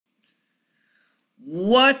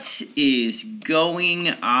What is going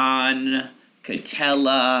on,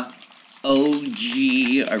 Catella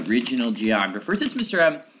OG Original Geographers? It's Mr.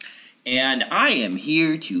 M, and I am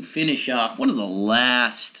here to finish off one of the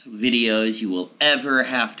last videos you will ever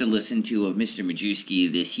have to listen to of Mr.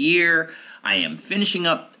 Majewski this year. I am finishing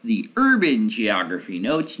up the urban geography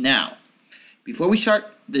notes. Now, before we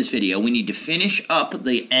start this video, we need to finish up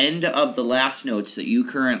the end of the last notes that you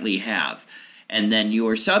currently have. And then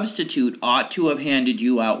your substitute ought to have handed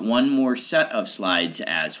you out one more set of slides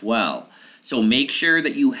as well. So make sure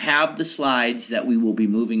that you have the slides that we will be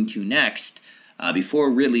moving to next before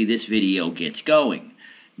really this video gets going.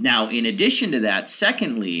 Now, in addition to that,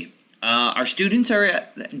 secondly, our students are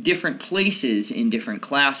at different places in different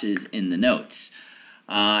classes in the notes.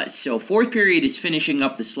 So fourth period is finishing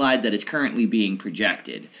up the slide that is currently being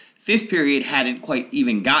projected. Fifth period hadn't quite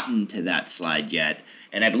even gotten to that slide yet,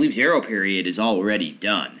 and I believe zero period is already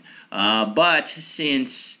done. But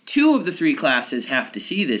since two of the three classes have to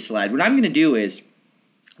see this slide, what I'm going to do is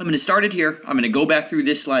I'm going to start it here. I'm going to go back through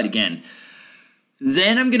this slide again.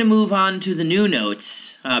 Then I'm going to move on to the new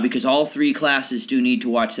notes because all three classes do need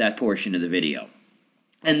to watch that portion of the video.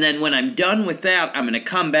 And then when I'm done with that, I'm going to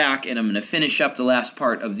come back and I'm going to finish up the last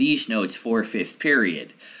part of these notes for fifth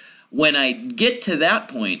period. When I get to that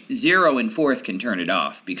point, zero and fourth can turn it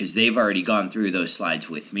off because they've already gone through those slides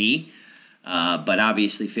with me. But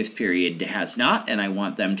obviously fifth period has not, and I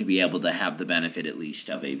want them to be able to have the benefit at least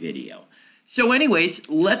of a video. So anyways,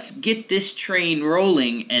 let's get this train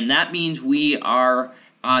rolling, and that means we are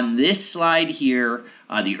on this slide here,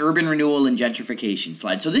 the urban renewal and gentrification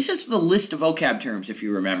slide. So this is the list of vocab terms, if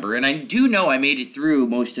you remember, and I do know I made it through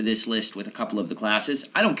most of this list with a couple of the classes.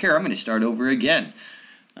 I don't care, I'm going to start over again.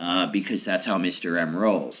 Because that's how Mr. M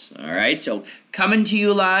rolls. All right, so coming to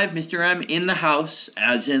you live, Mr. M in the house,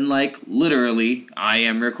 as in like literally, I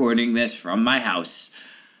am recording this from my house.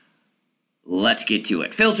 Let's get to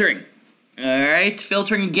it. Filtering. All right,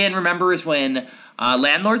 filtering again, remember, is when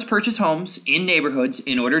landlords purchase homes in neighborhoods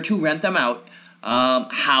in order to rent them out.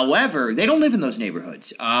 However, they don't live in those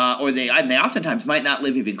neighborhoods, or they oftentimes might not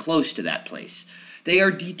live even close to that place. They are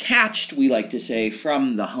detached, we like to say,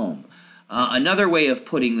 from the home. Another way of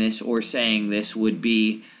putting this or saying this would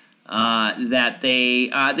be that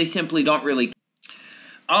they simply don't really.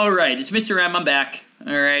 All right, it's Mr. M. I'm back.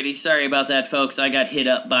 Alrighty, sorry about that, folks. I got hit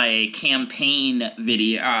up by a campaign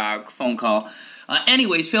video phone call.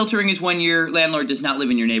 Anyways, filtering is when your landlord does not live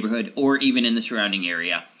in your neighborhood or even in the surrounding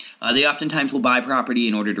area. They oftentimes will buy property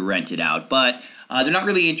in order to rent it out, but they're not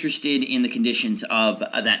really interested in the conditions of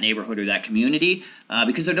that neighborhood or that community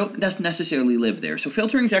because they don't necessarily live there. So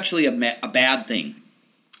filtering is actually a bad thing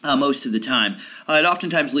most of the time. It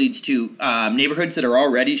oftentimes leads to neighborhoods that are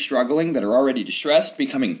already struggling, that are already distressed,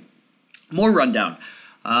 becoming more rundown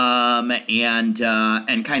and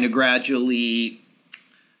kind of gradually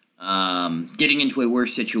getting into a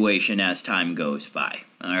worse situation as time goes by.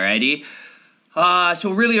 Alrighty.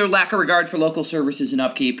 So really a lack of regard for local services and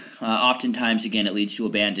upkeep. Oftentimes, again, it leads to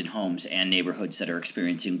abandoned homes and neighborhoods that are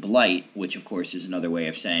experiencing blight, which, of course, is another way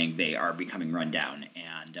of saying they are becoming run down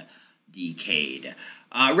and decayed.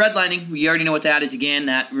 Redlining, we already know what that is. Again,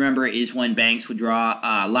 that, remember, is when banks would draw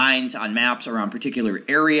lines on maps around particular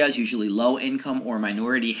areas, usually low-income or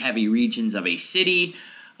minority-heavy regions of a city.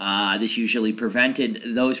 This usually prevented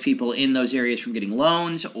those people in those areas from getting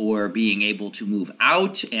loans or being able to move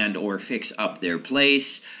out and or fix up their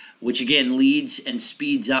place, which again leads and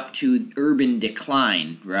speeds up to urban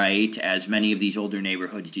decline, right, as many of these older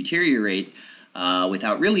neighborhoods deteriorate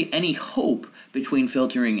without really any hope between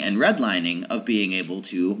filtering and redlining of being able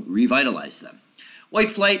to revitalize them. White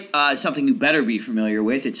flight is something you better be familiar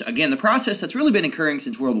with. It's, again, the process that's really been occurring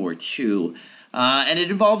since World War II. And it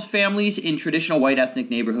involves families in traditional white ethnic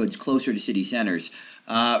neighborhoods closer to city centers,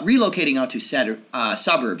 relocating out to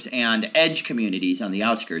suburbs and edge communities on the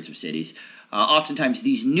outskirts of cities. Oftentimes,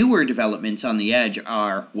 these newer developments on the edge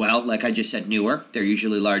are, well, like I just said, newer. They're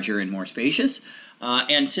usually larger and more spacious.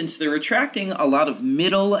 And since they're attracting a lot of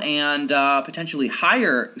middle and potentially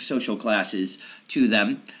higher social classes to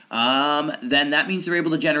them, then that means they're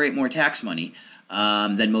able to generate more tax money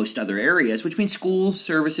than most other areas, which means schools,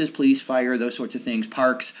 services, police, fire, those sorts of things,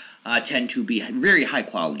 parks tend to be very high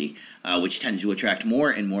quality, which tends to attract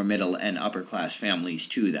more and more middle and upper class families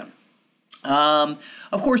to them.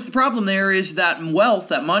 Of course, the problem there is that wealth,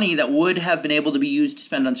 that money that would have been able to be used to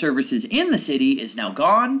spend on services in the city is now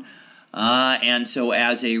gone. And so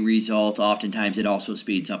as a result, oftentimes it also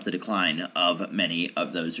speeds up the decline of many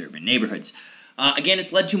of those urban neighborhoods. Again,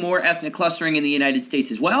 it's led to more ethnic clustering in the United States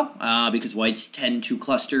as well, because whites tend to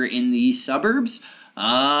cluster in the suburbs.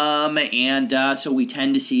 So we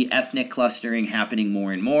tend to see ethnic clustering happening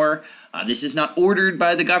more and more. This is not ordered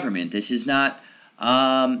by the government. This is not,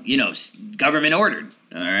 government ordered.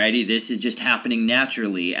 Alrighty, this is just happening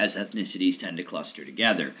naturally as ethnicities tend to cluster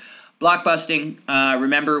together. Blockbusting,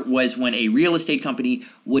 remember, was when a real estate company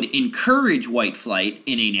would encourage white flight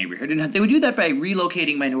in a neighborhood, and they would do that by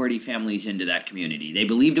relocating minority families into that community. They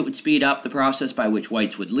believed it would speed up the process by which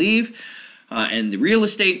whites would leave, and the real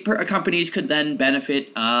estate companies could then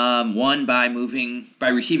benefit, by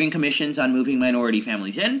receiving commissions on moving minority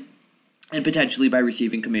families in, and potentially by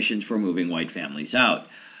receiving commissions for moving white families out.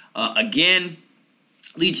 Again,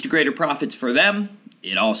 leads to greater profits for them.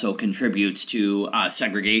 It also contributes to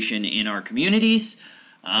segregation in our communities,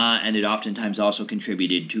 and it oftentimes also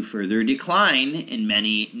contributed to further decline in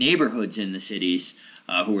many neighborhoods in the cities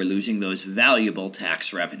who are losing those valuable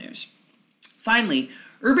tax revenues. Finally,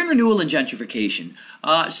 urban renewal and gentrification.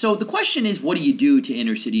 So the question is, what do you do to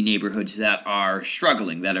inner city neighborhoods that are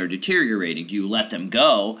struggling, that are deteriorating? Do you let them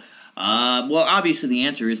go? Well, obviously the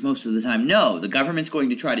answer is most of the time no. The government's going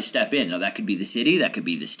to try to step in. Now, that could be the city, that could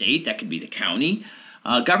be the state, that could be the county.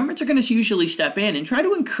 Governments are going to usually step in and try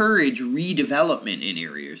to encourage redevelopment in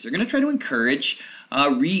areas. They're going to try to encourage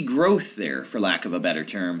regrowth there, for lack of a better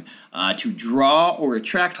term, to draw or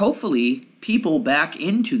attract, hopefully, people back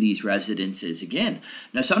into these residences again.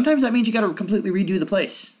 Now, sometimes that means you got to completely redo the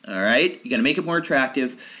place, all right? You got to make it more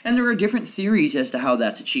attractive, and there are different theories as to how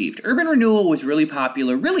that's achieved. Urban renewal was really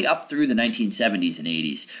popular really up through the 1970s and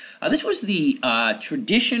 80s. This was the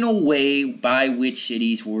traditional way by which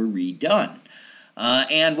cities were redone.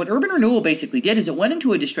 And what urban renewal basically did is it went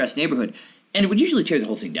into a distressed neighborhood, and it would usually tear the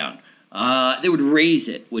whole thing down. They would raise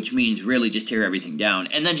it, which means really just tear everything down,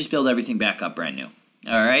 and then just build everything back up brand new.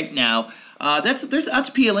 All right, now that's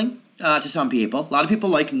appealing to some people. A lot of people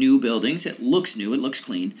like new buildings. It looks new. It looks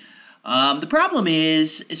clean. The problem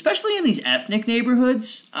is, especially in these ethnic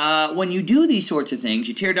neighborhoods, when you do these sorts of things,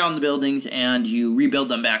 you tear down the buildings and you rebuild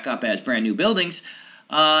them back up as brand new buildings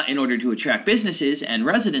in order to attract businesses and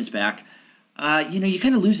residents back. You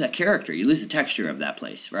kind of lose that character. You lose the texture of that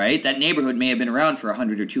place, right? That neighborhood may have been around for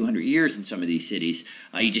 100 or 200 years in some of these cities.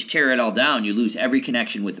 You just tear it all down. You lose every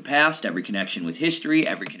connection with the past, every connection with history,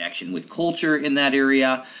 every connection with culture in that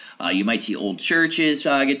area. You might see old churches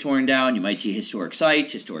get torn down. You might see historic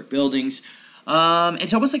sites, historic buildings.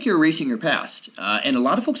 It's almost like you're erasing your past. And a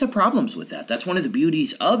lot of folks have problems with that. That's one of the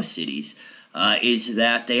beauties of cities. Is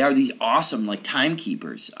that they are these awesome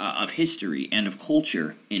timekeepers of history and of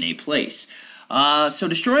culture in a place. So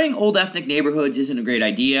destroying old ethnic neighborhoods isn't a great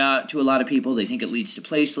idea to a lot of people. They think it leads to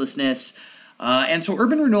placelessness. And so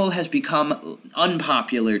urban renewal has become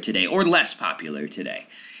unpopular today, or less popular today.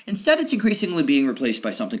 Instead, it's increasingly being replaced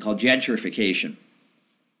by something called gentrification.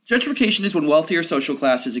 Gentrification is when wealthier social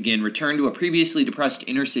classes again return to a previously depressed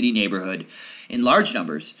inner city neighborhood in large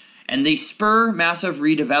numbers, and they spur massive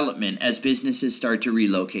redevelopment as businesses start to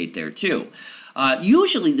relocate there too.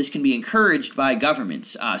 Usually this can be encouraged by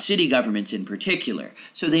governments, city governments in particular.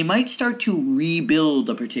 So they might start to rebuild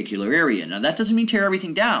a particular area. Now that doesn't mean tear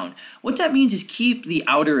everything down. What that means is keep the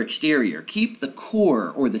outer exterior, keep the core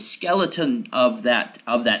or the skeleton of that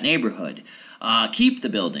neighborhood. Keep the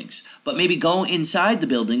buildings, but maybe go inside the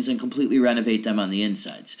buildings and completely renovate them on the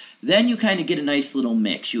insides. Then you kind of get a nice little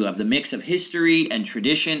mix. You have the mix of history and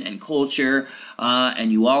tradition and culture,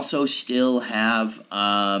 and you also still have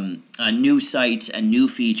new sites and new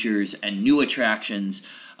features and new attractions,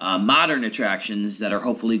 modern attractions that are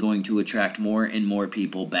hopefully going to attract more and more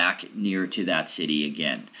people back near to that city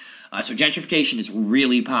again. So gentrification is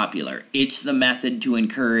really popular. It's the method to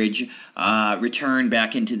encourage return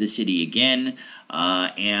back into the city again,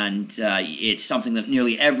 and it's something that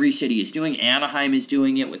nearly every city is doing. Anaheim is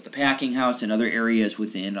doing it with the Packing House and other areas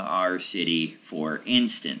within our city, for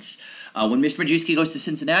instance. When Mr. Majewski goes to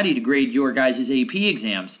Cincinnati to grade your guys' AP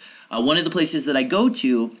exams, one of the places that I go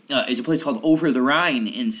to is a place called Over the Rhine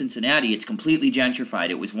in Cincinnati. It's completely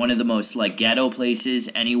gentrified. It was one of the most ghetto places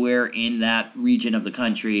anywhere in that region of the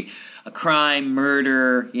country. Crime,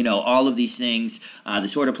 murder, all of these things. The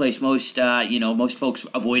sort of place most folks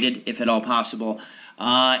avoided, if at all possible.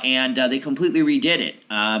 And they completely redid it.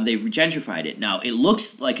 They've gentrified it. Now, it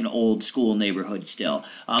looks like an old school neighborhood still.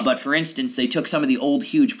 But for instance, they took some of the old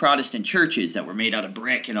huge Protestant churches that were made out of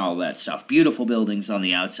brick and all that stuff, beautiful buildings on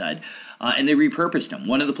the outside, and they repurposed them.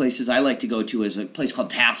 One of the places I like to go to is a place called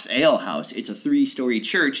Taft's Ale House. It's a 3-story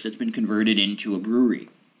church that's been converted into a brewery.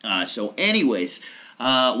 So anyways,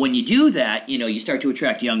 when you do that, you start to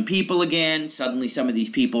attract young people again. Suddenly some of these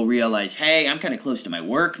people realize, hey, I'm kind of close to my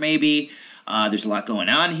work maybe. There's a lot going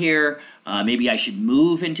on here. Maybe I should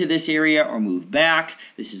move into this area or move back.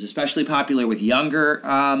 This is especially popular with younger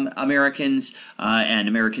Americans and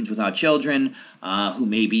Americans without children who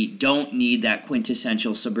maybe don't need that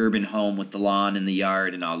quintessential suburban home with the lawn and the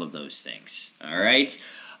yard and all of those things. All right.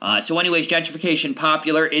 So anyways, gentrification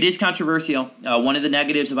popular. It is controversial. One of the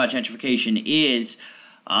negatives about gentrification is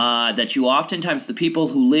that you oftentimes, the people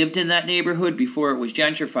who lived in that neighborhood before it was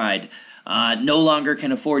gentrified no longer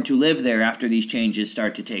can afford to live there after these changes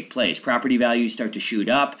start to take place. Property values start to shoot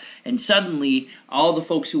up, and suddenly all the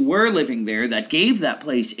folks who were living there that gave that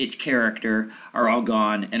place its character are all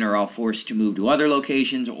gone and are all forced to move to other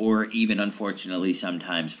locations or even, unfortunately,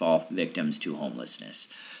 sometimes fall victims to homelessness.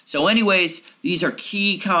 So anyways, these are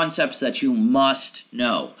key concepts that you must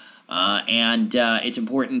know, and it's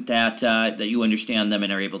important that you understand them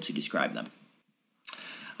and are able to describe them.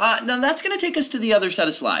 Now that's going to take us to the other set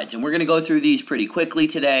of slides, and we're going to go through these pretty quickly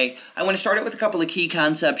today. I want to start it with a couple of key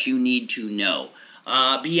concepts you need to know.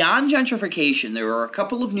 Beyond gentrification, there are a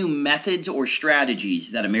couple of new methods or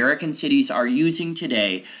strategies that American cities are using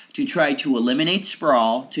today to try to eliminate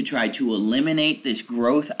sprawl, to try to eliminate this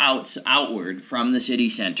growth outward from the city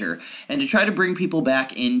center, and to try to bring people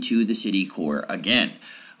back into the city core again.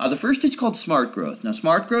 The first is called smart growth. Now,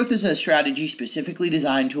 smart growth is a strategy specifically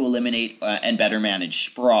designed to eliminate and better manage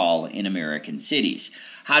sprawl in American cities.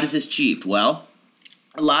 How does this achieved? Well,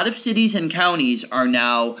 a lot of cities and counties are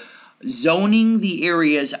now zoning the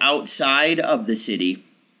areas outside of the city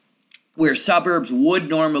where suburbs would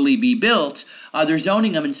normally be built. They're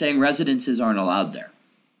zoning them and saying residences aren't allowed there.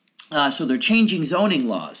 So they're changing zoning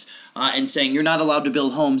laws and saying you're not allowed to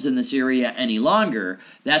build homes in this area any longer.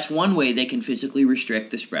 That's one way they can physically restrict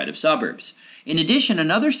the spread of suburbs. In addition,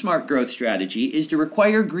 another smart growth strategy is to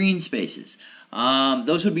require green spaces.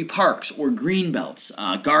 Those would be parks or green belts,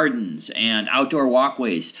 gardens, and outdoor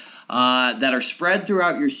walkways that are spread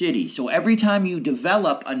throughout your city. So every time you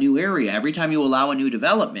develop a new area, every time you allow a new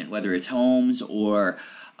development, whether it's homes or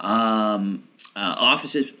office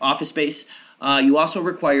space, you also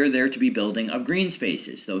require there to be building of green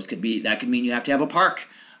spaces. That could mean you have to have a park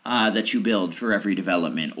that you build for every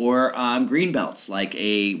development, or green belts like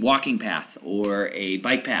a walking path or a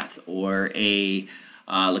bike path or a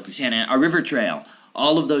river trail.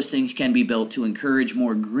 All of those things can be built to encourage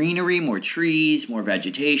more greenery, more trees, more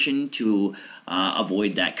vegetation to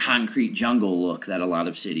avoid that concrete jungle look that a lot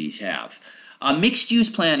of cities have. Mixed-use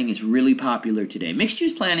planning is really popular today.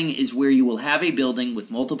 Mixed-use planning is where you will have a building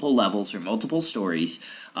with multiple levels or multiple stories.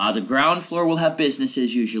 The ground floor will have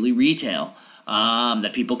businesses, usually retail,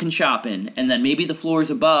 that people can shop in. And then maybe the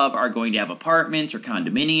floors above are going to have apartments or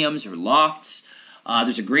condominiums or lofts.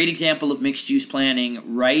 There's a great example of mixed-use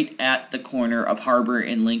planning right at the corner of Harbor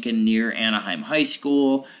and Lincoln near Anaheim High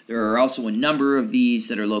School. There are also a number of these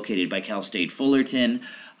that are located by Cal State Fullerton.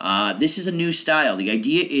 This is a new style. The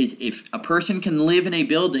idea is if a person can live in a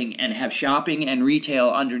building and have shopping and retail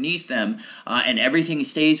underneath them and everything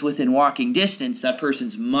stays within walking distance, that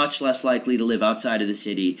person's much less likely to live outside of the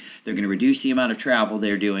city. They're going to reduce the amount of travel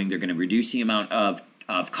they're doing. They're going to reduce the amount of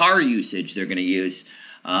car usage they're going to use.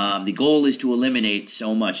 The goal is to eliminate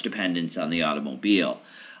so much dependence on the automobile.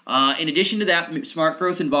 In addition to that, smart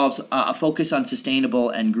growth involves a focus on sustainable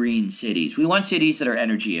and green cities. We want cities that are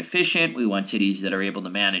energy efficient. We want cities that are able to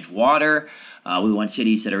manage water. We want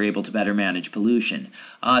cities that are able to better manage pollution.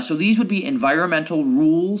 So these would be environmental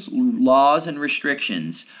rules, laws, and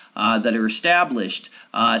restrictions that are established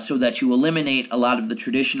so that you eliminate a lot of the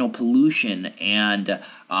traditional pollution and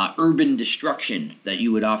urban destruction that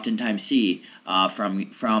you would oftentimes see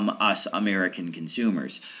from us American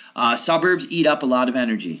consumers. Suburbs eat up a lot of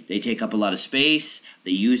energy. They take up a lot of space.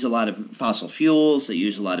 They use a lot of fossil fuels. They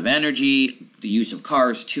use a lot of energy. The use of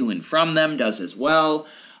cars to and from them does as well.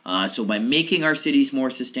 So by making our cities more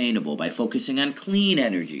sustainable, by focusing on clean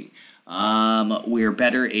energy, we're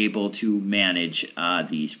better able to manage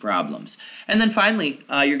these problems. And then finally,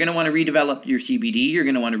 you're going to want to redevelop your CBD. You're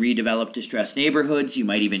going to want to redevelop distressed neighborhoods. You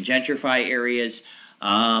might even gentrify areas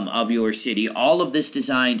of your city. All of this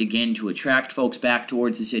designed, again, to attract folks back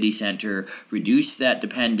towards the city center, reduce that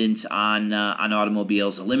dependence on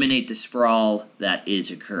automobiles, eliminate the sprawl that is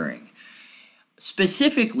occurring.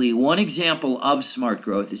 Specifically, one example of smart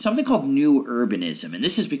growth is something called new urbanism, and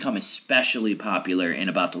this has become especially popular in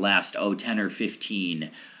about the last 10 or 15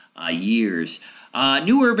 years.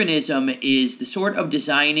 New urbanism is the sort of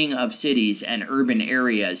designing of cities and urban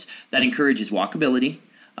areas that encourages walkability,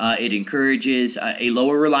 It encourages a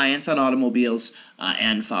lower reliance on automobiles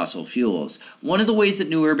and fossil fuels. One of the ways that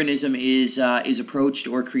new urbanism is approached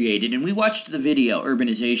or created, and we watched the video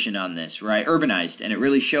Urbanization on this, right? Urbanized, and it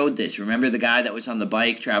really showed this. Remember the guy that was on the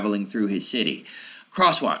bike traveling through his city?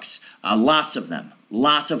 Crosswalks, lots of them,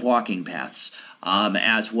 lots of walking paths.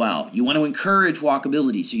 As well. You want to encourage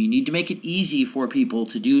walkability, so you need to make it easy for people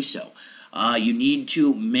to do so. You need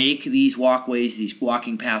to make these walkways, these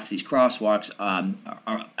walking paths, these crosswalks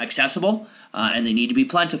are accessible, and they need to be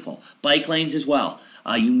plentiful. Bike lanes as well.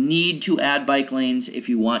 You need to add bike lanes if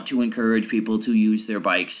you want to encourage people to use their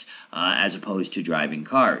bikes as opposed to driving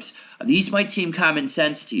cars. These might seem common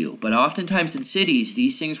sense to you, but oftentimes in cities,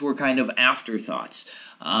 these things were kind of afterthoughts.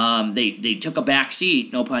 They took a back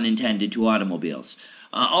seat, no pun intended, to automobiles.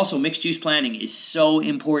 Also, mixed-use planning is so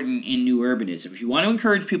important in new urbanism. If you want to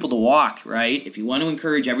encourage people to walk, right, if you want to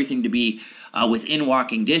encourage everything to be within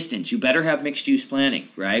walking distance, you better have mixed-use planning,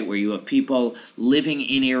 right, where you have people living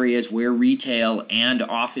in areas where retail and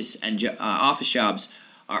office jobs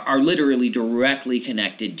are literally directly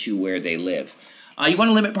connected to where they live. You want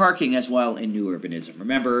to limit parking as well in new urbanism.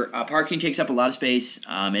 Remember, parking takes up a lot of space,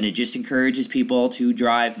 and it just encourages people to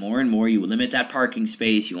drive more and more. You limit that parking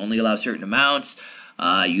space. You only allow certain amounts.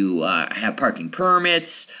 You have parking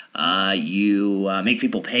permits. You make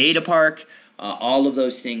people pay to park. All of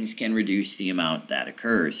those things can reduce the amount that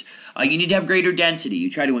occurs. You need to have greater density.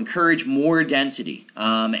 You try to encourage more density.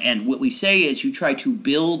 And what we say is you try to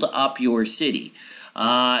build up your city.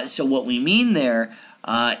 So what we mean there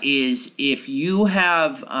is if you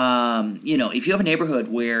have, if you have a neighborhood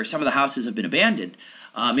where some of the houses have been abandoned,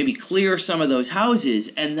 maybe clear some of those houses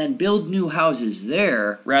and then build new houses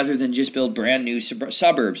there rather than just build brand new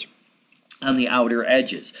suburbs on the outer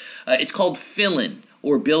edges. It's called fill-in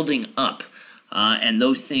or building up. And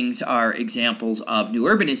those things are examples of new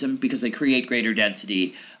urbanism because they create greater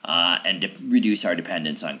density and reduce our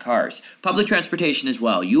dependence on cars. Public transportation as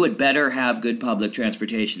well. You would better have good public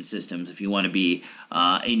transportation systems if you want to be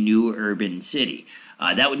a new urban city.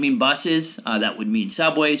 That would mean buses. That would mean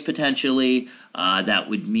subways potentially. That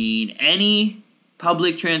would mean any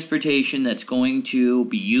public transportation that's going to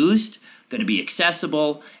be used, going to be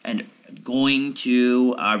accessible, and going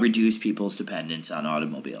to reduce people's dependence on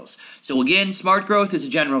automobiles. So again, smart growth is a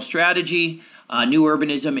general strategy. New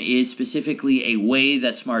urbanism is specifically a way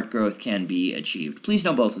that smart growth can be achieved. Please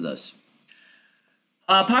know both of those.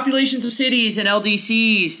 Populations of cities and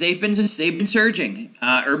LDCs, they've been surging.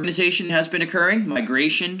 Urbanization has been occurring.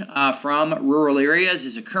 Migration from rural areas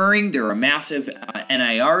is occurring. There are massive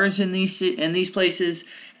NIRs in these places.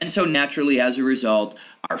 And so naturally, as a result,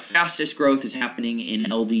 our fastest growth is happening in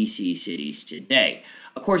LDC cities today.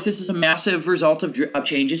 Of course, this is a massive result of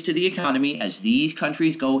changes to the economy as these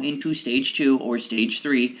countries go into stage 2 or stage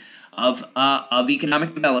 3 of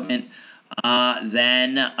economic development.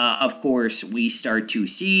 Then, of course, we start to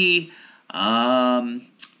see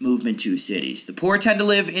movement to cities. The poor tend to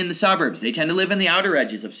live in the suburbs. They tend to live in the outer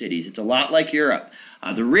edges of cities. It's a lot like Europe.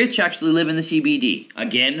 The rich actually live in the CBD,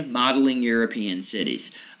 again, modeling European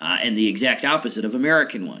cities, and the exact opposite of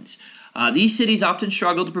American ones. These cities often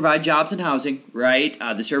struggle to provide jobs and housing, right?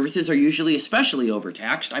 The services are usually especially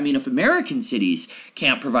overtaxed. I mean, if American cities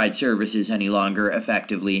can't provide services any longer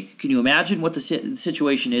effectively, can you imagine what the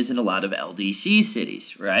situation is in a lot of LDC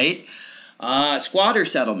cities, right? Squatter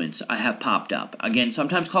settlements have popped up. Again,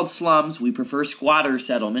 sometimes called slums. We prefer squatter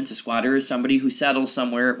settlements. A squatter is somebody who settles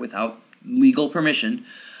somewhere without legal permission.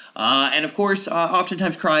 And of course,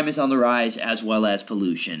 oftentimes crime is on the rise as well as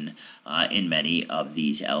pollution in many of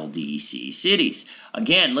these LDC cities.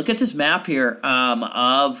 Again, look at this map here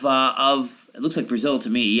of it looks like Brazil to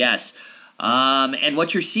me, yes. And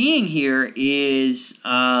what you're seeing here is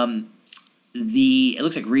it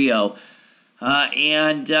looks like Rio.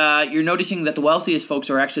 And you're noticing that the wealthiest folks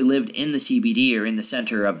are actually lived in the CBD or in the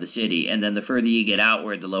center of the city. And then the further you get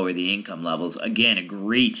outward, the lower the income levels. Again, a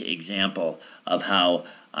great example of how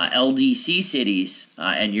LDC cities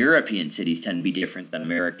and European cities tend to be different than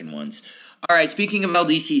American ones. All right, speaking of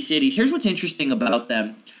LDC cities, here's what's interesting about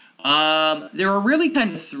them. There are really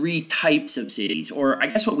kind of 3 types of cities, or I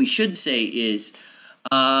guess what we should say is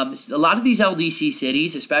a lot of these LDC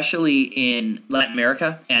cities, especially in Latin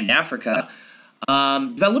America and Africa,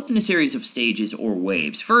 developed in a series of stages or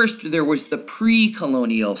waves. First, there was the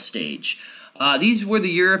pre-colonial stage. These were the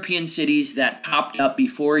European cities that popped up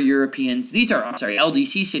before Europeans.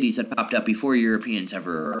 LDC cities that popped up before Europeans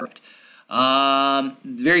ever arrived.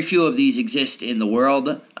 Very few of these exist in the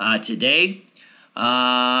world today.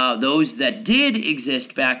 Those that did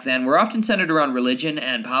exist back then were often centered around religion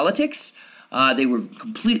and politics. They were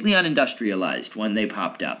completely unindustrialized when they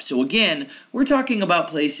popped up. So again, we're talking about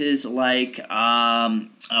places like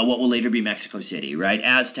what will later be Mexico City, right?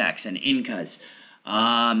 Aztecs and Incas.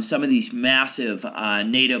 Some of these massive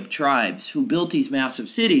native tribes who built these massive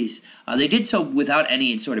cities, they did so without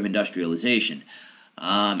any sort of industrialization.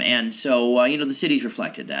 And so, the cities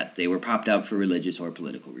reflected that. They were popped out for religious or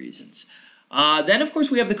political reasons. Then, of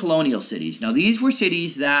course, we have the colonial cities. Now, these were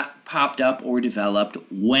cities that popped up or developed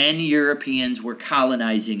when Europeans were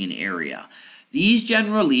colonizing an area. These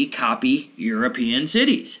generally copy European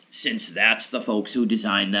cities, since that's the folks who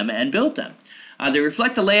designed them and built them. They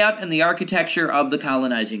reflect the layout and the architecture of the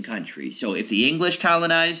colonizing country. So if the English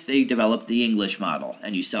colonized, they developed the English model,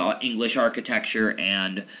 and you saw English architecture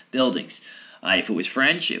and buildings. If it was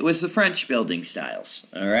French, it was the French building styles.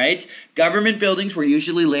 All right. Government buildings were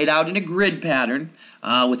usually laid out in a grid pattern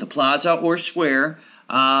with a plaza or square,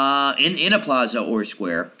 in a plaza or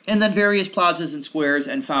square, and then various plazas and squares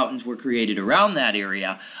and fountains were created around that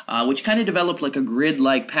area, which kind of developed like a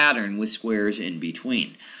grid-like pattern with squares in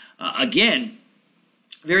between. Again,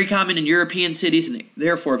 very common in European cities and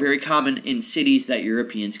therefore very common in cities that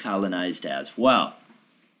Europeans colonized as well.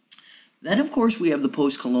 Then, of course, we have the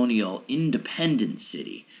post-colonial independent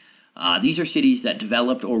city. These are cities that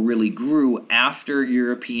developed or really grew after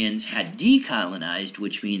Europeans had decolonized,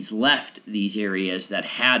 which means left these areas that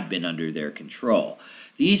had been under their control.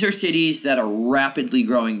 These are cities that are rapidly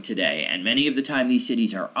growing today, and many of the time these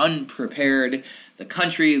cities are unprepared. The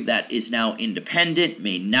country that is now independent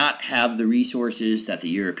may not have the resources that the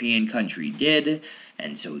European country did,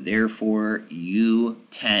 and so therefore you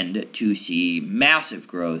tend to see massive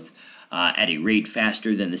growth at a rate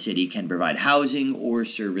faster than the city can provide housing or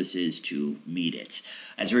services to meet it.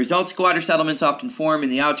 As a result, squatter settlements often form in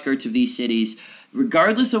the outskirts of these cities.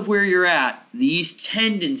 Regardless of where you're at, these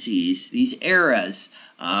tendencies, these eras,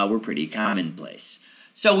 were pretty commonplace.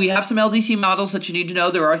 So we have some LDC models that you need to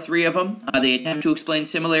know. There are 3 of them. They attempt to explain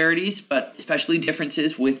similarities, but especially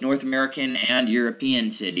differences with North American and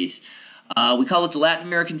European cities. We call it the Latin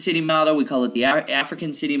American city model, we call it the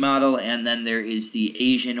African city model, and then there is the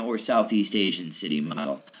Asian or Southeast Asian city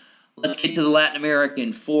model. Let's get to the Latin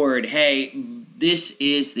American forward. Hey, this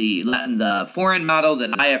is the foreign model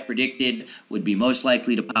that I have predicted would be most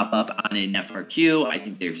likely to pop up on an FRQ. I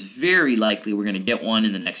think there's very likely we're going to get one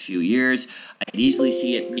in the next few years. I can easily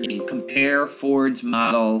see it being compare Ford's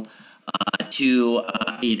model to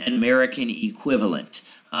an American equivalent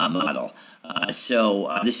model.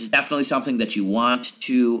 So this is definitely something that you want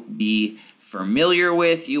to be familiar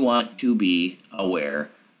with, you want to be aware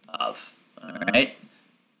of. All right?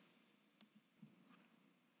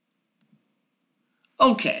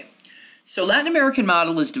 Okay, so Latin American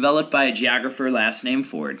model is developed by a geographer last name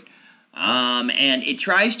Ford, and it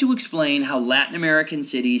tries to explain how Latin American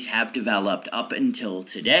cities have developed up until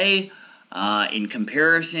today in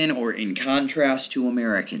comparison or in contrast to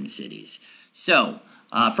American cities. So,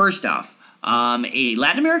 first off, a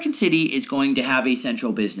Latin American city is going to have a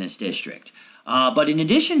central business district. But in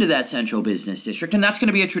addition to that central business district, and that's going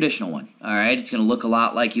to be a traditional one, all right? It's going to look a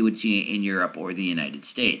lot like you would see in Europe or the United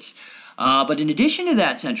States. But in addition to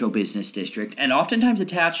that central business district, and oftentimes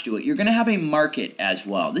attached to it, you're going to have a market as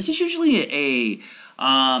well. This is usually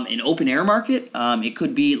an open-air market. It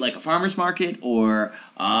could be like a farmer's market or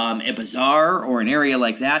a bazaar or an area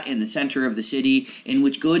like that in the center of the city in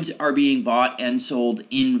which goods are being bought and sold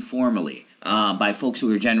informally by folks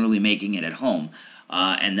who are generally making it at home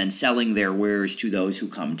and then selling their wares to those who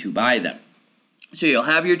come to buy them. So you'll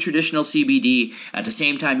have your traditional CBD. At the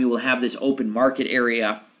same time, you will have this open market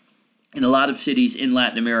area in a lot of cities in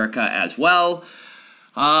Latin America as well.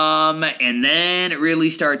 And then it really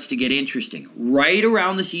starts to get interesting. Right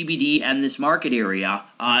around the CBD and this market area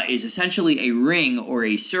is essentially a ring or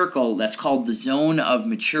a circle that's called the zone of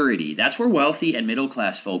maturity. That's where wealthy and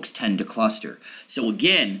middle-class folks tend to cluster. So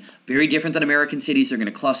again, very different than American cities. They're going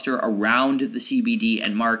to cluster around the CBD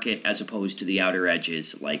and market as opposed to the outer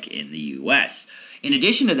edges like in the U.S. In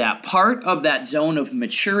addition to that, part of that zone of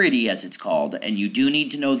maturity, as it's called, and you do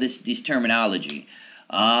need to know this terminology,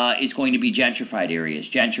 is going to be gentrified areas,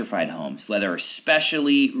 gentrified homes, that are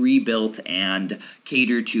specially rebuilt and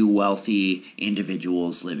cater to wealthy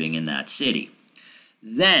individuals living in that city.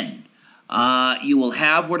 Then you will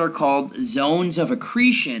have what are called zones of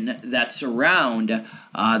accretion that surround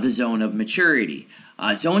the zone of maturity.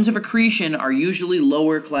 Zones of accretion are usually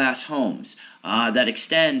lower class homes that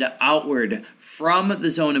extend outward from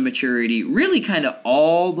the zone of maturity, really kind of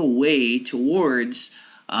all the way towards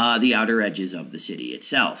the outer edges of the city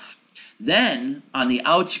itself. Then, on the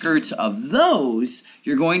outskirts of those,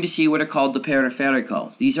 you're going to see what are called the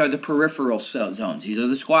periferico. These are the peripheral zones. These are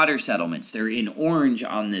the squatter settlements. They're in orange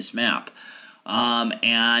on this map.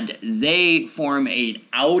 And they form an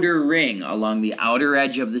outer ring along the outer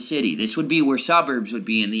edge of the city. This would be where suburbs would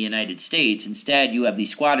be in the United States. Instead, you have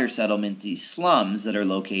these squatter settlements, these slums that are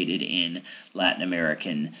located in Latin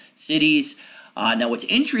American cities. Now, what's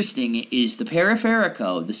interesting is the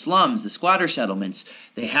periferico, the slums, the squatter settlements,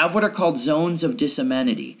 they have what are called zones of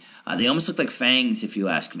disamenity. They almost look like fangs, if you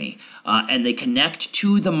ask me. And they connect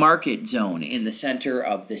to the market zone in the center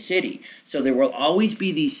of the city. So there will always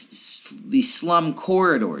be these slum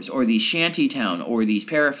corridors, or these shantytown, or these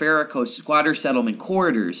periferico squatter settlement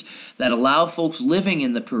corridors that allow folks living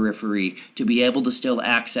in the periphery to be able to still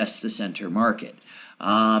access the center market.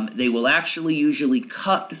 They will actually usually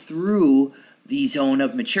cut through the zone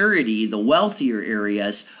of maturity, the wealthier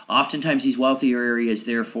areas. Oftentimes these wealthier areas,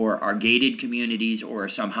 therefore, are gated communities or are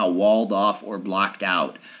somehow walled off or blocked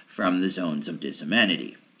out from the zones of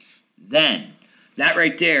disamenity. Then, that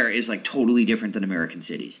right there is like totally different than American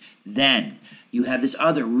cities. Then, you have this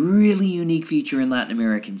other really unique feature in Latin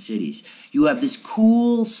American cities. You have this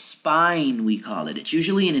cool spine, we call it. It's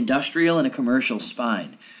usually an industrial and a commercial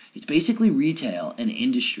spine. It's basically retail and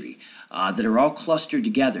industry that are all clustered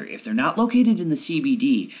together. If they're not located in the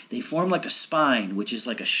CBD, they form like a spine, which is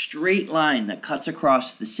like a straight line that cuts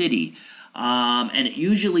across the city. And it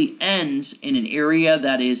usually ends in an area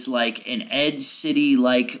that is like an edge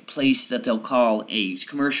city-like place that they'll call a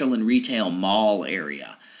commercial and retail mall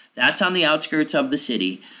area. That's on the outskirts of the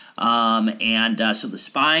city. So the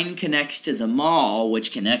spine connects to the mall,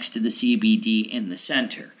 which connects to the CBD in the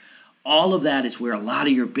center. All of that is where a lot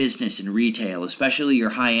of your business and retail, especially your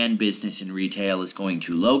high-end business and retail, is going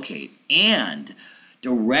to locate. And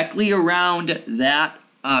directly around that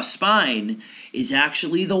spine is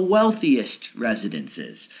actually the wealthiest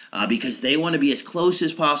residences because they want to be as close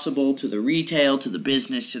as possible to the retail, to the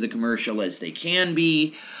business, to the commercial as they can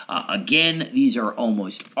be. Again, these are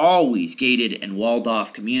almost always gated and walled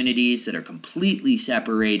off communities that are completely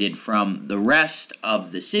separated from the rest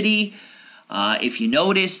of the city. If you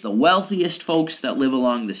notice, the wealthiest folks that live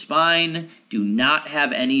along the spine do not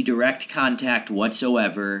have any direct contact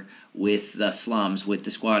whatsoever with the slums, with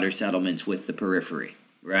the squatter settlements, with the periphery,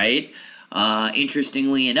 right?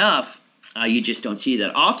 Interestingly enough, you just don't see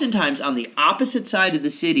that. Oftentimes, on the opposite side of the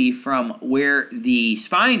city from where the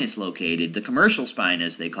spine is located, the commercial spine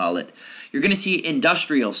as they call it, you're going to see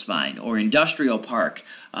industrial spine or industrial park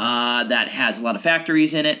that has a lot of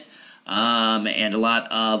factories in it. And a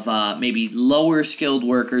lot of maybe lower skilled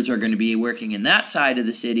workers are going to be working in that side of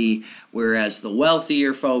the city, whereas the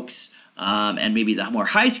wealthier folks and maybe the more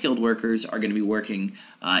high skilled workers are going to be working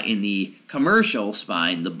in the commercial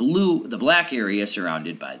spine, the black area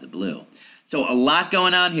surrounded by the blue. So a lot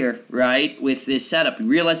going on here, right, with this setup. You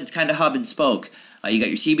realize it's kind of hub and spoke. You got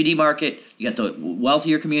your CBD market, you got the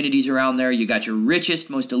wealthier communities around there, you got your richest,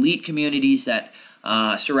 most elite communities that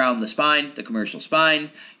surround the spine, the commercial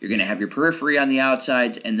spine. You're going to have your periphery on the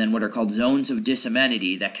outsides, and then what are called zones of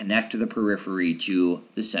disamenity that connect the periphery to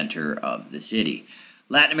the center of the city.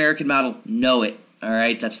 Latin American model, know it. All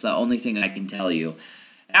right, that's the only thing I can tell you.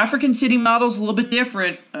 African city model's a little bit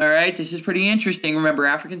different. All right, this is pretty interesting. Remember,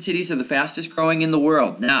 African cities are the fastest growing in the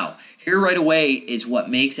world. Now, here right away is what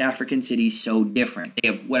makes African cities so different. They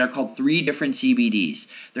have what are called 3 different CBDs.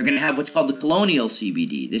 They're going to have what's called the colonial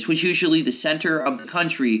CBD. This was usually the center of the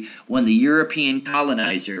country when the European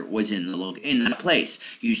colonizer was in that place.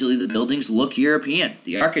 Usually the buildings look European.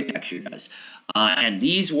 The architecture does. And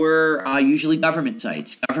these were usually government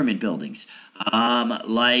sites, government buildings,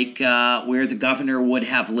 where the governor would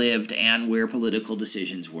have lived and where political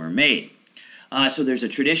decisions were made. So there's a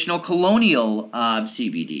traditional colonial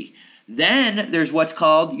CBD. Then there's what's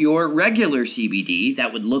called your regular CBD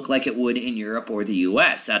that would look like it would in Europe or the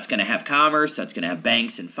U.S. That's going to have commerce, that's going to have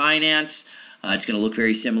banks and finance. It's going to look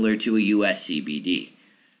very similar to a U.S. CBD.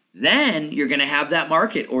 Then you're going to have that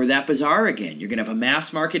market or that bazaar again. You're going to have a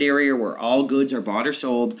mass market area where all goods are bought or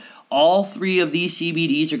sold. All 3 of these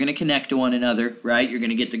CBDs are going to connect to one another, right? You're going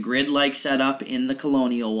to get the grid-like setup in the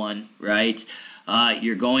colonial one, right?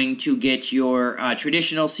 You're going to get your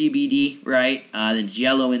traditional CBD, right? That's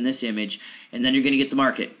yellow in this image. And then you're going to get the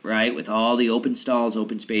market, right? With all the open stalls,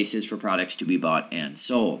 open spaces for products to be bought and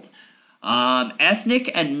sold.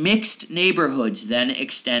 Ethnic and mixed neighborhoods then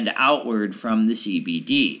extend outward from the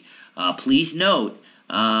CBD. Please note,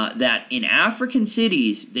 that in African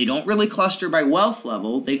cities, they don't really cluster by wealth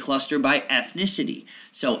level, they cluster by ethnicity.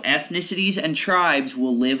 So ethnicities and tribes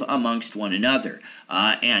will live amongst one another.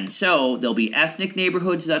 And so there'll be ethnic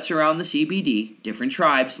neighborhoods that surround the CBD, different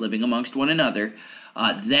tribes living amongst one another.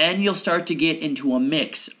 Then you'll start to get into a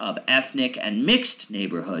mix of ethnic and mixed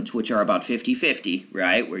neighborhoods, which are about 50-50,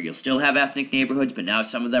 right? Where you'll still have ethnic neighborhoods, but now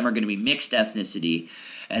some of them are going to be mixed ethnicity.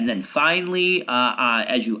 And then finally,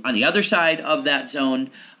 as you on the other side of that zone,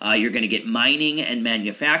 you're going to get mining and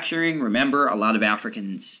manufacturing. Remember, a lot of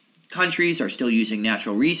African countries are still using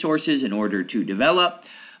natural resources in order to develop.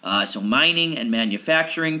 So mining and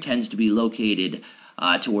manufacturing tends to be located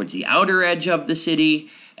towards the outer edge of the city.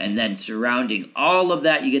 And then surrounding all of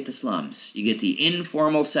that, you get the slums. You get the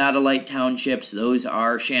informal satellite townships. Those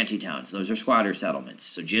are shanty towns. Those are squatter settlements.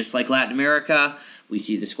 So just like Latin America, we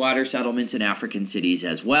see the squatter settlements in African cities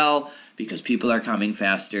as well, because people are coming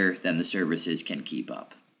faster than the services can keep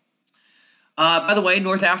up. By the way,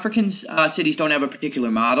 North African cities don't have a particular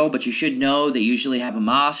model, but you should know they usually have a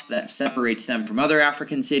mosque that separates them from other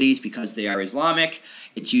African cities because they are Islamic.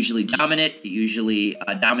 It's usually dominant. It usually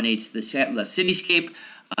dominates the cityscape.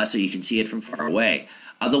 So you can see it from far away.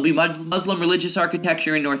 There'll be Muslim religious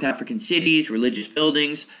architecture in North African cities, religious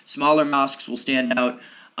buildings. Smaller mosques will stand out.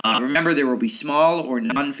 Remember, there will be small or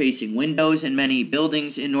non-facing windows in many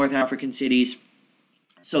buildings in North African cities,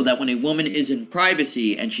 so that when a woman is in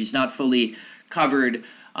privacy and she's not fully covered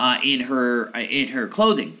in her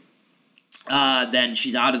clothing, then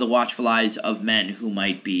she's out of the watchful eyes of men who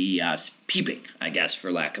might be peeping, I guess, for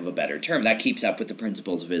lack of a better term. That keeps up with the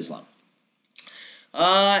principles of Islam.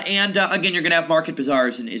 Again, you're going to have market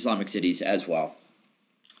bazaars in Islamic cities as well.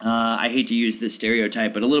 I hate to use this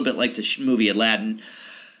stereotype, but a little bit like the movie Aladdin.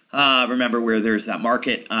 Remember where there's that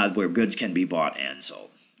market where goods can be bought and sold.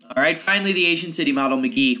 All right, finally, the Asian city model.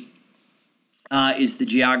 McGee is the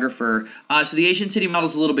geographer. So the Asian city model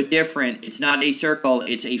is a little bit different. It's not a circle.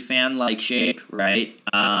 It's a fan-like shape, right?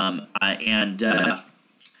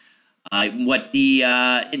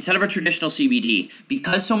 Instead of a traditional CBD,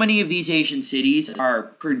 because so many of these Asian cities are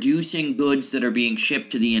producing goods that are being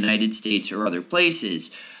shipped to the United States or other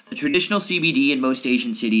places, the traditional CBD in most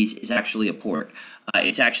Asian cities is actually a port.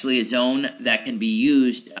 It's actually a zone that can be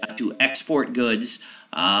used to export goods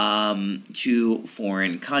to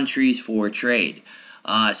foreign countries for trade.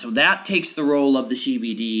 So that takes the role of the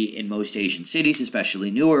CBD in most Asian cities,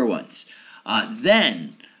 especially newer ones.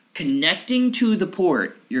 Then, connecting to the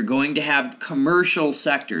port, you're going to have commercial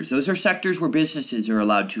sectors. Those are sectors where businesses are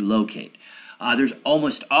allowed to locate. There's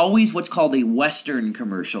almost always what's called a Western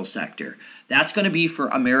commercial sector. That's going to be for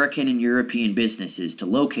American and European businesses to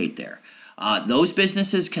locate there. Those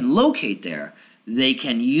businesses can locate there. They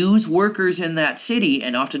can use workers in that city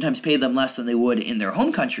and oftentimes pay them less than they would in their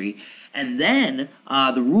home country. And then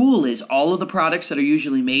the rule is all of the products that are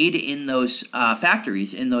usually made in those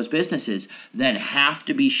factories, in those businesses, then have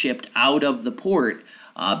to be shipped out of the port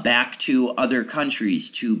back to other countries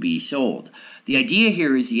to be sold. The idea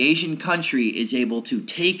here is the Asian country is able to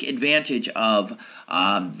take advantage of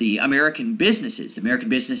the American businesses. The American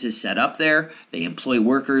businesses set up there. They employ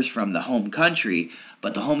workers from the home country,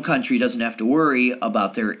 but the home country doesn't have to worry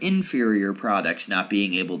about their inferior products not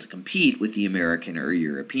being able to compete with the American or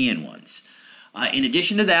European ones. In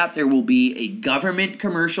addition to that, there will be a government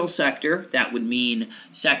commercial sector. That would mean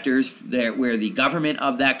sectors there where the government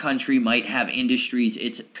of that country might have industries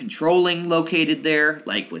it's controlling located there,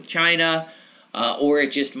 like with China, or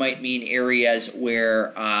it just might mean areas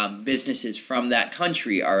where businesses from that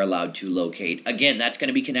country are allowed to locate. Again, that's going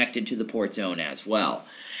to be connected to the port zone as well.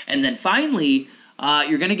 And then finally,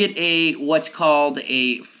 you're going to get what's called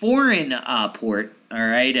a foreign port, all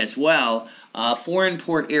right, as well. Foreign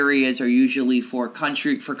port areas are usually for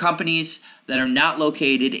companies that are not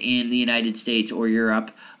located in the United States or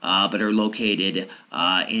Europe, but are located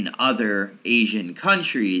in other Asian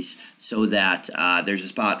countries, so that there's a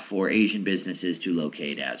spot for Asian businesses to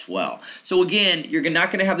locate as well. So again, you're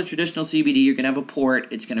not going to have the traditional CBD. You're going to have a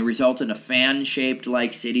port. It's going to result in a fan-shaped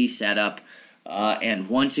like city setup. And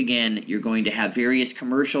once again, you're going to have various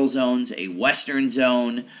commercial zones, a Western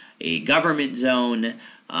zone, a government zone,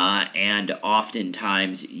 and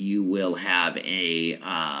oftentimes you will have a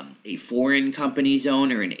foreign company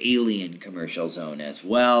zone or an alien commercial zone as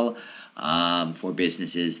well for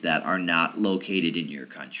businesses that are not located in your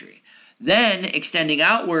country. Then, extending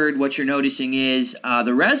outward, what you're noticing is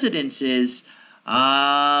the residences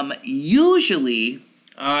usually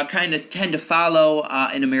kind of tend to follow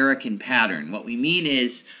an American pattern. What we mean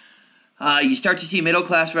is You start to see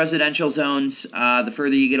middle-class residential zones the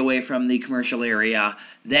further you get away from the commercial area.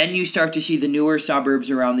 Then you start to see the newer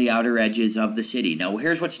suburbs around the outer edges of the city. Now,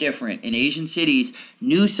 here's what's different. In Asian cities,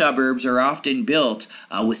 new suburbs are often built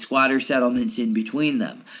with squatter settlements in between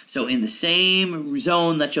them. So in the same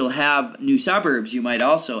zone that you'll have new suburbs, you might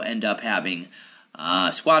also end up having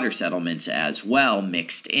squatter settlements as well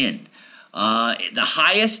mixed in. The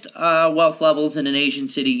highest wealth levels in an Asian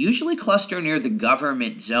city usually cluster near the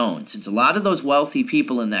government zone, since a lot of those wealthy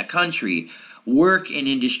people in that country work in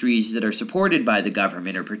industries that are supported by the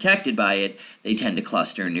government or protected by it. They tend to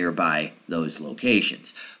cluster nearby those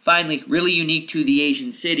locations. Finally, really unique to the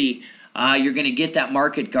Asian city, you're going to get that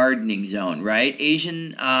market gardening zone, right?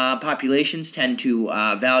 Asian populations tend to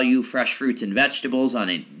value fresh fruits and vegetables on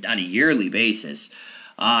a yearly basis.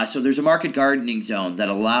 So there's a market gardening zone that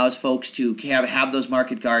allows folks to have those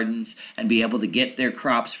market gardens and be able to get their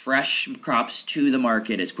fresh crops to the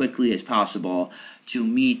market as quickly as possible to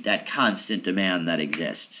meet that constant demand that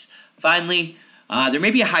exists. Finally, there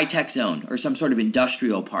may be a high-tech zone or some sort of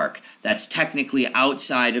industrial park that's technically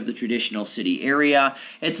outside of the traditional city area.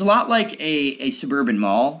 It's a lot like a suburban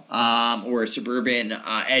mall or a suburban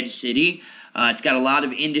edge city. It's got a lot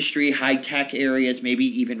of industry, high-tech areas, maybe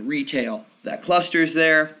even retail that clusters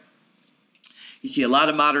there. You see a lot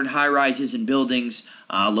of modern high-rises and buildings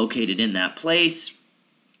located in that place.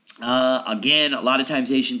 Again, a lot of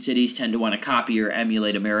times Asian cities tend to want to copy or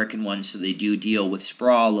emulate American ones, so they do deal with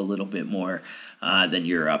sprawl a little bit more than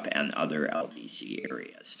Europe and other LDC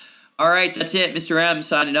areas. All right, that's it. Mr. M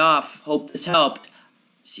signing off. Hope this helped.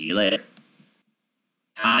 See you later.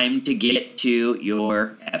 Time to get to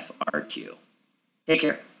your FRQ. Take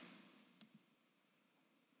care.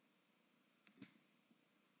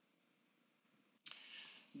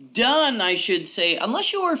 Done, I should say,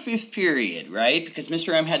 unless you are fifth period, right? Because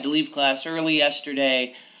Mr. M had to leave class early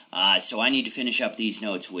yesterday, so I need to finish up these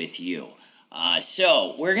notes with you.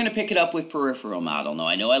 So we're going to pick it up with peripheral model. Now,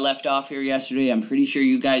 I know I left off here yesterday. I'm pretty sure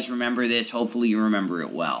you guys remember this. Hopefully you remember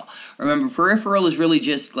it well. Remember, peripheral is really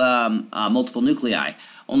just multiple nuclei.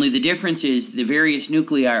 Only the difference is the various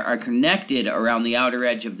nuclei are connected around the outer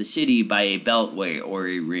edge of the city by a beltway or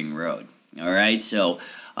a ring road. All right, so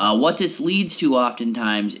what this leads to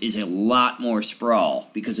oftentimes is a lot more sprawl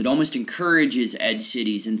because it almost encourages edge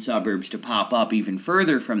cities and suburbs to pop up even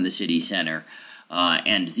further from the city center.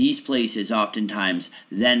 And these places oftentimes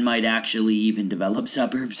then might actually even develop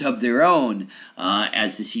suburbs of their own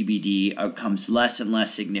as the CBD becomes less and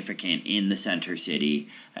less significant in the center city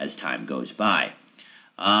as time goes by.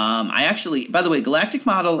 By the way, galactic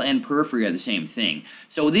model and periphery are the same thing.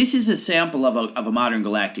 So this is a sample of a modern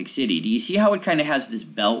galactic city. Do you see how it kind of has this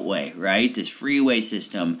beltway, right? This freeway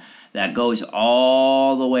system that goes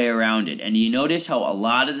all the way around it. And you notice how a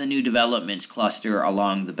lot of the new developments cluster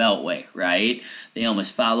along the beltway, right? They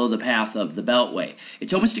almost follow the path of the beltway.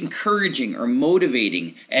 It's almost encouraging or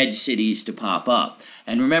motivating edge cities to pop up.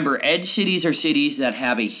 And remember, edge cities are cities that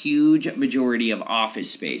have a huge majority of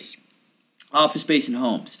office space and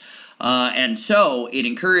homes. And so it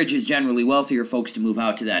encourages generally wealthier folks to move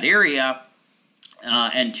out to that area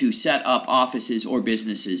and to set up offices or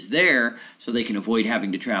businesses there so they can avoid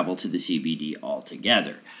having to travel to the CBD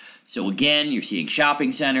altogether. So again, you're seeing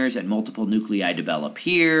shopping centers and multiple nuclei develop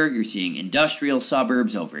here. You're seeing industrial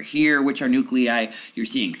suburbs over here, which are nuclei. You're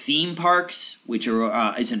seeing theme parks, which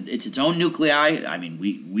are it's its own nuclei. I mean,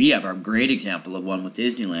 we have a great example of one with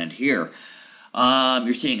Disneyland here.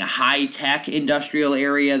 You're seeing a high-tech industrial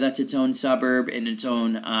area that's its own suburb and its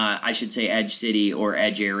own, I should say, edge city or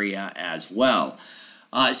edge area as well.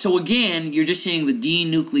 So again, you're just seeing the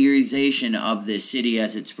denuclearization of this city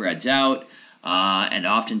as it spreads out, and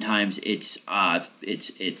oftentimes it's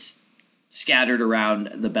scattered around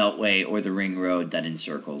the beltway or the ring road that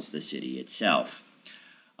encircles the city itself.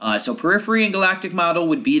 So periphery and galactic model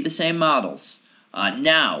would be the same models.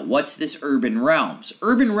 Now, what's this urban realms?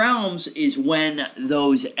 Urban realms is when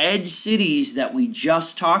those edge cities that we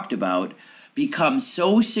just talked about become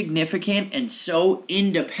so significant and so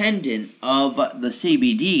independent of the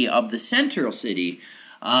CBD, of the central city,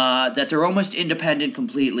 that they're almost independent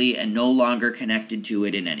completely and no longer connected to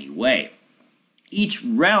it in any way. Each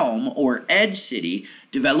realm or edge city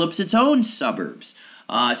develops its own suburbs.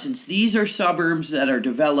 Since these are suburbs that are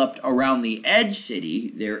developed around the edge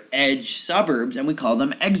city, they're edge suburbs, and we call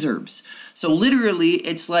them exurbs. So literally,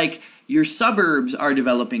 it's like your suburbs are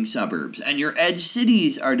developing suburbs, and your edge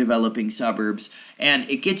cities are developing suburbs, and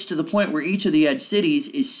it gets to the point where each of the edge cities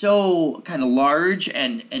is so kind of large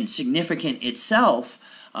and significant itself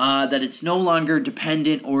that it's no longer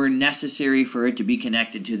dependent or necessary for it to be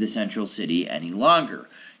connected to the central city any longer.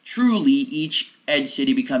 Truly, each edge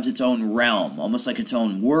city becomes its own realm, almost like its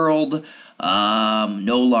own world,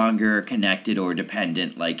 no longer connected or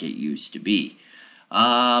dependent like it used to be.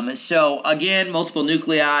 So again, multiple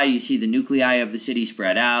nuclei, you see the nuclei of the city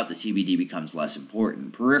spread out, the CBD becomes less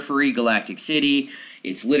important. Periphery, galactic city,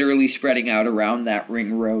 it's literally spreading out around that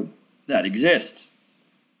ring road that exists.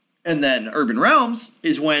 And then urban realms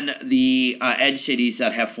is when the edge cities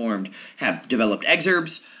that have formed have developed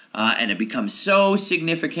exurbs, and it becomes so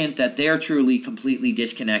significant that they're truly completely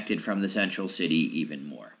disconnected from the central city even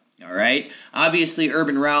more. All right. Obviously,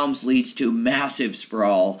 urban realms leads to massive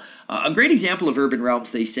sprawl. A great example of urban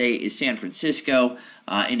realms, they say, is San Francisco.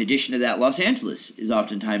 In addition to that, Los Angeles is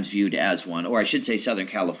oftentimes viewed as one, or I should say Southern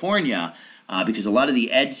California, because a lot of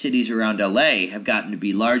the edge cities around LA have gotten to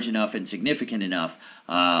be large enough and significant enough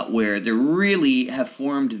where they really have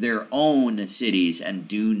formed their own cities and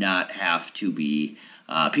do not have to be,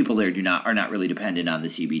 people there are not really dependent on the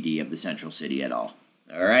CBD of the central city at all.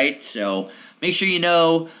 All right, so make sure you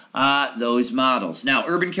know those models. Now,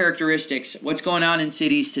 urban characteristics, what's going on in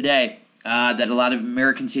cities today that a lot of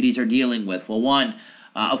American cities are dealing with? Well, one,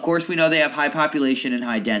 of course, we know they have high population and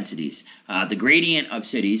high densities. The gradient of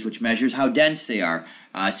cities, which measures how dense they are,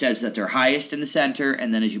 says that they're highest in the center,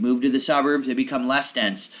 and then as you move to the suburbs, they become less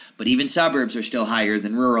dense, but even suburbs are still higher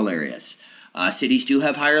than rural areas. Cities do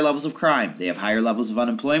have higher levels of crime. They have higher levels of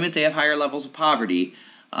unemployment. They have higher levels of poverty.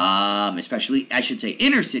 Especially, I should say,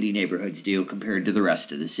 inner city neighborhoods do compared to the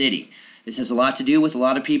rest of the city. This has a lot to do with a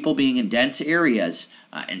lot of people being in dense areas,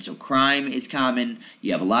 and so crime is common.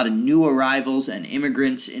 You have a lot of new arrivals and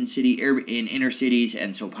immigrants in inner cities,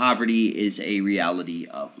 and so poverty is a reality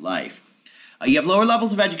of life. You have lower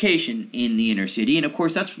levels of education in the inner city, and of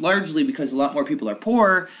course that's largely because a lot more people are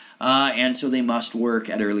poor, and so they must work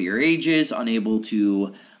at earlier ages, unable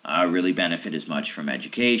to really benefit as much from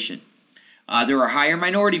education. There are higher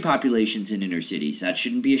minority populations in inner cities. That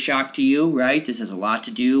shouldn't be a shock to you, right? This has a lot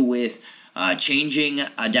to do with changing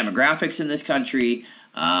demographics in this country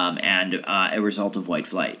and a result of white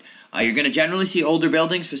flight. You're going to generally see older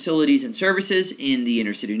buildings, facilities, and services in the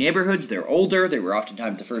inner city neighborhoods. They're older. They were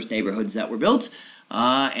oftentimes the first neighborhoods that were built.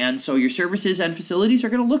 And so your services and facilities are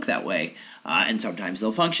going to look that way, and sometimes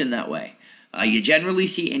they'll function that way. You generally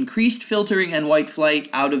see increased filtering and white flight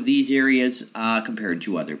out of these areas compared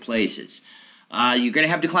to other places. You're going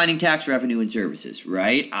to have declining tax revenue and services,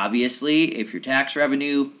 right? Obviously, if your tax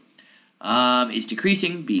revenue is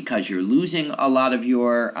decreasing because you're losing a lot of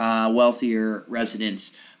your wealthier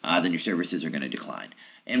residents, then your services are going to decline.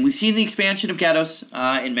 And we've seen the expansion of ghettos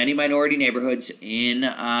in many minority neighborhoods in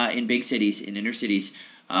big cities, in inner cities.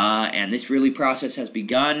 And this really process has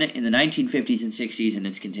begun in the 1950s and 60s, and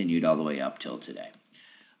it's continued all the way up till today.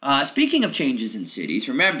 Speaking of changes in cities,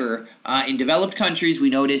 remember, in developed countries, we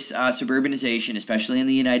notice suburbanization, especially in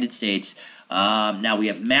the United States. Now we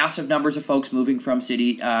have massive numbers of folks moving from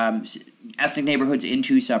ethnic neighborhoods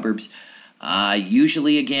into suburbs.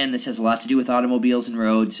 Usually, again, this has a lot to do with automobiles and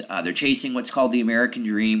roads. They're chasing what's called the American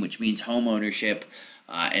dream, which means home ownership.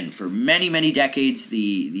 And for many, many decades,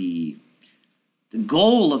 the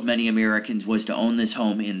goal of many Americans was to own this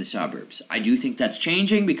home in the suburbs. I do think that's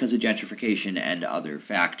changing because of gentrification and other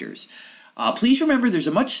factors. Please remember there's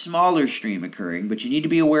a much smaller stream occurring, but you need to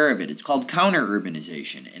be aware of it. It's called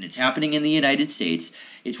counter-urbanization, and it's happening in the United States.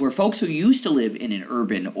 It's where folks who used to live in an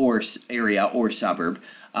urban or area or suburb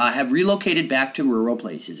have relocated back to rural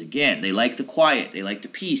places again. They like the quiet, they like the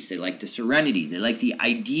peace, they like the serenity, they like the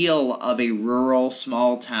ideal of a rural,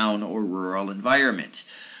 small town or rural environment.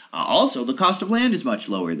 Also, the cost of land is much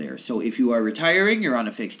lower there. So if you are retiring, you're on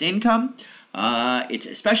a fixed income, it's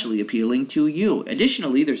especially appealing to you.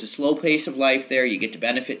 Additionally, there's a slow pace of life there. You get to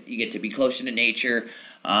benefit, you get to be closer to nature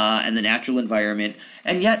and the natural environment.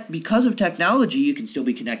 And yet, because of technology, you can still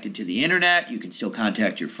be connected to the internet. You can still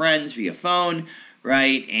contact your friends via phone,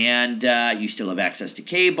 right? And you still have access to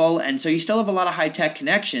cable. And so you still have a lot of high-tech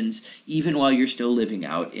connections, even while you're still living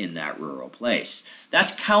out in that rural place.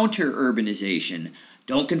 That's counter-urbanization.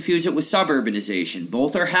 Don't confuse it with suburbanization.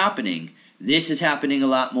 Both are happening. This is happening a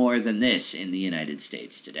lot more than this in the United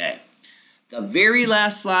States today. The very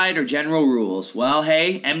last slide are general rules. Well,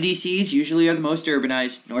 hey, MDCs usually are the most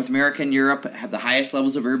urbanized. North America and Europe have the highest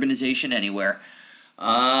levels of urbanization anywhere.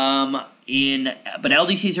 But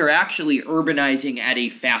LDCs are actually urbanizing at a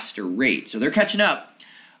faster rate. So they're catching up.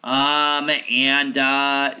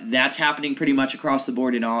 That's happening pretty much across the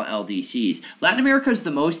board in all LDCs. Latin America is the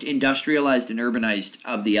most industrialized and urbanized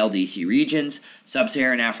of the LDC regions.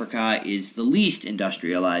 Sub-Saharan Africa is the least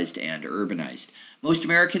industrialized and urbanized. Most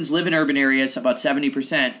Americans live in urban areas, about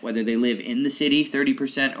 70%, whether they live in the city,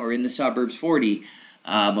 30%, or in the suburbs, 40%.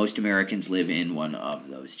 Most Americans live in one of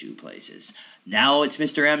those two places. Now it's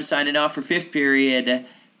Mr. M signing off for 5th period.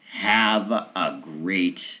 Have a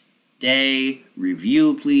great day.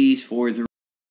 Review, please, for the